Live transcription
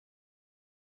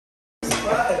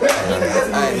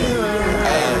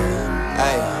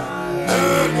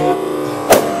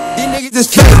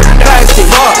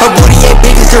Her booty ain't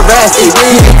big as Jurassic.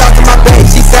 You can talk to my babe,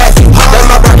 she sassy. Let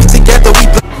my brothers together, we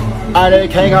Alright, they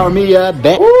can't out with me yet.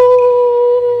 Back.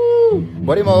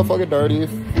 What you motherfucking dirty?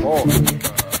 Oh.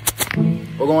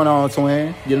 What going on,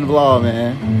 twin? Get in the vlog,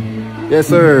 man. Yes,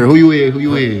 sir. Who you with? Who you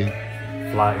with?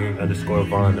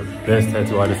 Fly_Vaughn, the best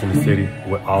tattoo artist in the city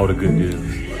with all the good deals.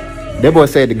 That boy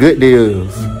said the good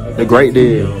deals. The great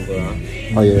deals.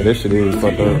 Oh yeah, that shit is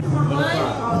fucked up.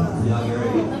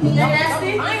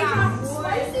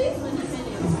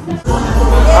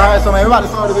 Alright, so man, we're about to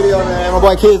start the video, man. My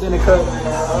boy Kids in the cut.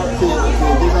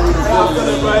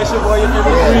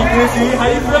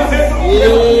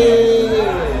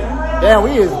 Yeah. Damn,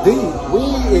 we is deep. We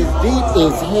is deep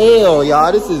as hell,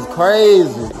 y'all. This is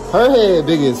crazy. Her head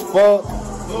big as fuck.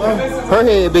 Her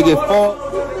head big as fuck.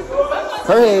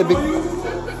 Her head big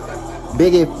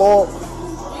as fuck.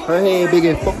 Her head big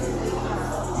as fuck.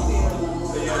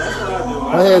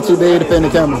 Her head too big to fit in the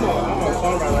camera.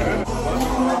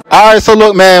 Alright, so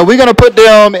look, man, we're gonna put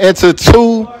them into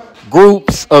 2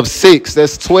 groups of 6.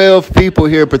 That's 12 people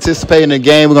here participating in the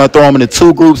game. We're gonna throw them into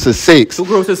 2 groups of 6. 2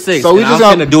 groups of 6. So we just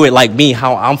finna do it like me.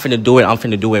 How I'm finna do it. I'm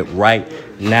finna do it right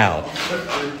now.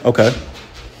 Okay.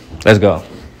 Let's go.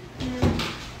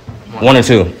 1 or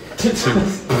 2.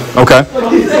 Okay.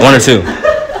 1 or 2.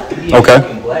 Okay.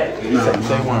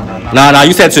 Nah,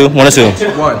 you said 2. 1 or 2.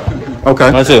 1.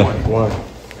 Okay. 1 or 2. 1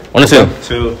 or 2.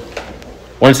 2.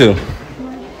 1 or 2.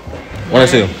 1 or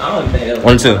 2.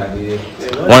 1 or 2.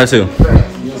 1 or 2.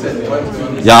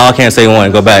 Y'all can't say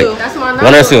 1. Go back.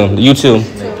 1 or 2. You 2.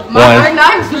 1.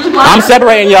 I'm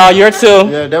separating y'all. You're 2.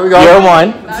 Yeah, there we go. You're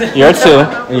 1. You're 2.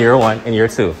 And you're 1. And you're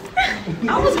 2.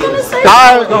 I was gonna say.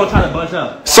 I was gonna try to bunch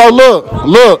up. So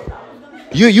look.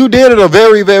 You did it a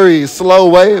very, very slow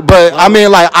way, but I mean,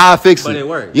 like, I fix it. But it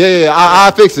worked. Yeah, I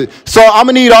fix it. So I'm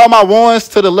gonna need all my 1s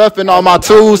to the left and all my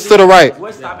 2s to the right.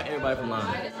 What's stopping everybody from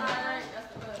lying?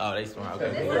 Oh, they smart.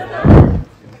 Okay.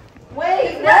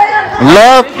 Wait.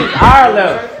 Left. Our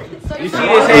left. You see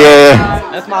this hand?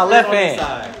 Yeah. That's my left hand.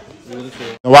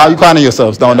 Why are you counting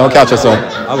yourselves? Don't count yourself.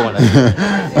 I want that.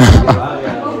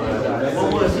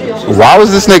 Why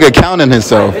was this nigga counting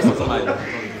himself?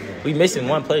 We missing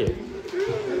 1 player.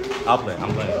 I'll play.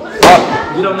 I'm playing.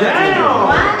 You don't have to.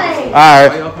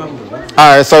 All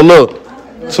right. So look,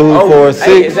 2, 4,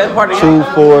 6. 2,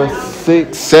 4,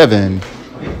 6, 7.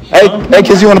 Hey,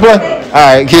 kids, you wanna play?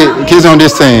 All right, kids on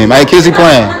this team. Hey, Kizzy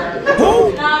playing.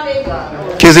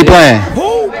 Kizzy playing.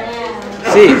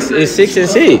 6. It's 6 and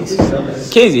 6.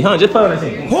 Kizzy, huh? Just play on that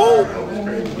team.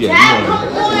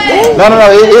 Yeah,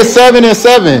 No. It's 7 and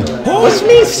 7. What you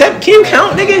mean? Can you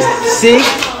count, niggas? 6.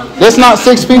 That's not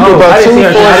 6 people, but 2, 4,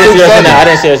 6, 7. I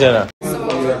didn't see her saying that.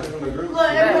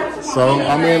 So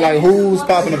I mean, like, who's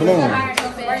popping the balloon?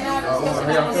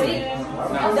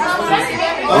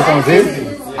 It's on Kizzy.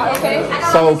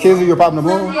 So Kizzy, you're popping the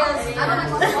balloon?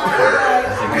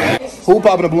 Who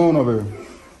popping the balloon over here?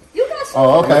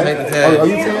 Oh, okay. Are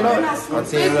you teeing up? I'm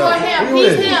teeing up.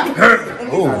 He's him.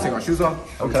 Oh, take my shoes off?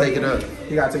 Okay. Take it up.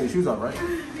 You gotta take your shoes off, right?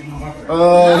 I'm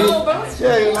not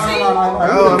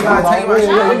taking my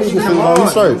shoes off. He's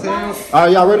straight. All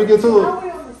right, y'all ready to get to it?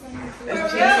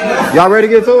 Y'all ready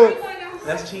to get to it?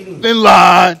 That's cheating. In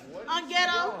line.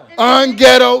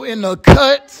 Unghetto in the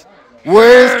cut.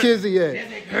 Where's Kizzy at?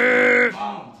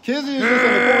 Kizzy is just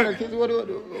in the corner. Kizzy, what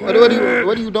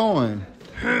are you doing?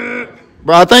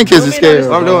 Bro, I think Kizzy's scared.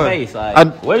 What I'm doing?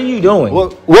 What are you doing?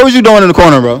 What was you doing in the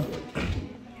corner, bro?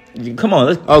 Come on,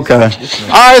 let's. Okay.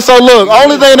 All right, so look,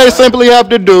 only thing they simply have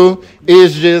to do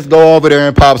is just go over there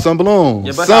and pop some balloons.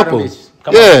 Yeah, simple.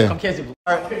 Come yeah. on, come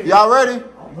right, y'all ready?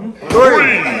 3,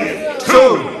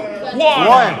 2,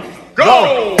 1,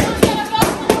 go.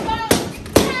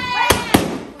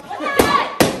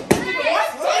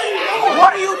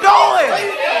 What are you doing?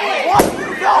 What are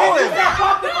you doing?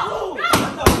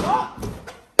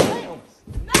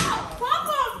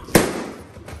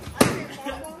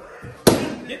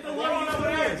 Get the one over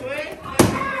there, twin.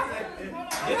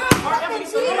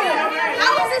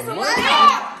 How is this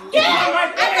allowed? Yeah, I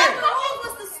thought the whole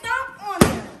was to stomp on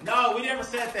it. No, we never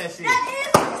said that shit. That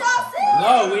is what y'all said.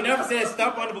 No, we never said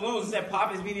stomp on the balloons. We said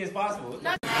pop as many as possible.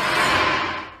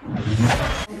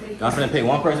 Y'all finna pick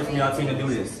 1 person from y'all team to do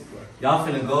this. Y'all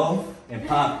finna go and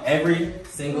pop every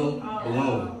single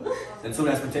balloon. The 2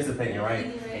 that's participating,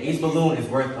 right? And each balloon is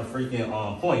worth a freaking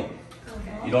point.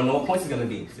 You don't know what points it's gonna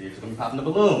be, so you're just gonna be popping the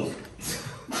balloons.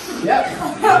 Yep.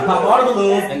 Pop all the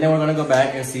balloons, and then we're gonna go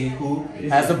back and see who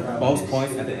has the most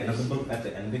points at the end of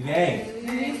the game.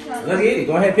 Let's get it.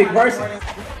 Go ahead and pick a person.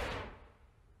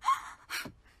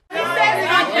 You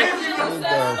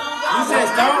said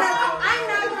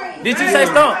stomp? Did you say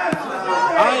stomp?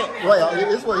 Wait,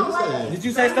 it's what he said. Did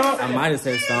you say stomp? I might have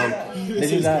said stomp. Did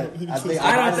you not? I didn't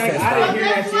hear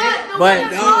that shit. But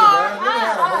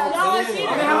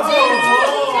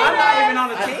I'm not even on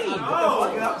the team.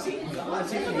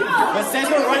 But since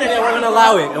we're running it, we're gonna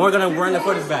allow it, and we're gonna run the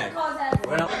footage back.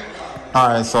 All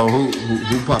right, so who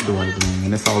popped the white balloon?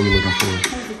 And that's all we're looking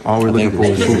for. All we're looking for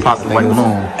is who popped the white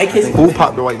balloon. Who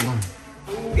popped the white balloon?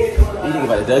 You think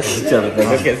about it, Doug? Each other, bro.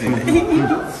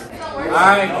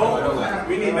 Alright.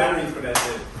 we need batteries for that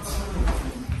shit.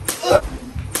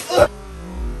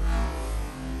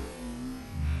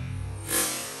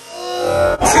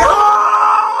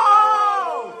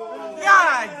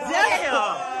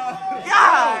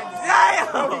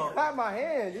 Clap my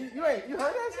hand. You heard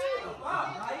that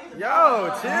shit?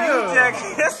 Yo, chill.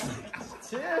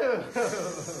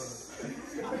 Chill.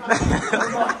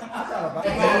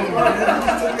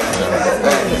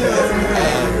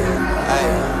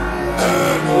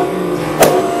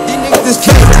 These niggas is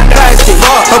cake, plastic.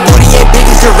 Her booty ain't big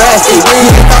as Jurassic. We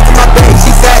ain't talking my baby,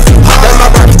 she sassy. That's my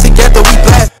brother, together we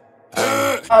blast.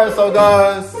 Alright, so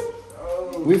guys,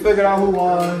 we figured out who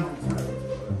won.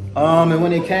 And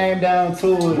when it came down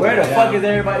to it, Where the fuck is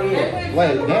everybody at?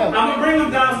 wait, damn. I'm gonna bring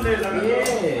them downstairs.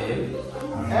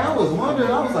 And I was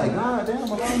wondering, I was like, God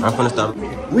damn. I'm gonna stop.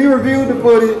 We reviewed the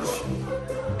footage,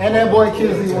 and that boy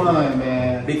Kizzy won,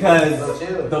 man. Because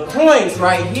the points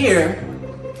right here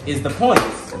is the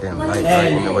points.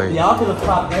 And y'all could have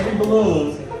popped every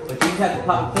balloon, but you have to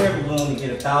pop a clear balloon to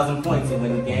get 1,000 points and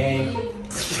win the game.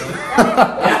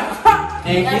 Yeah.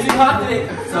 And Kizzy popped it,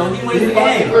 so he wins the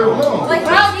game. Like,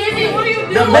 how, Kizzy, what are you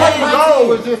doing? The main goal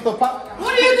was just to pop.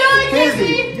 What are you doing, Kizzy,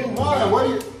 Kizzy? you won. What are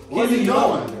you Kizzy, you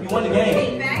won. You won the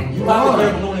game. You popped a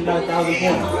clear balloon and got 1,000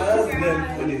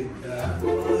 points.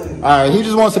 Alright, he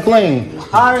just wants to clean.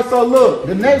 Alright, so look,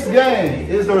 the next game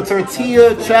is the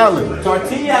tortilla challenge.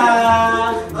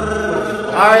 Tortilla!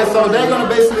 Alright, so they're gonna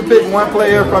basically pick one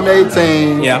player from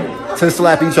 18 to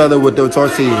slap each other with the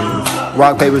tortillas.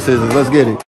 Rock, paper, scissors. Let's get it.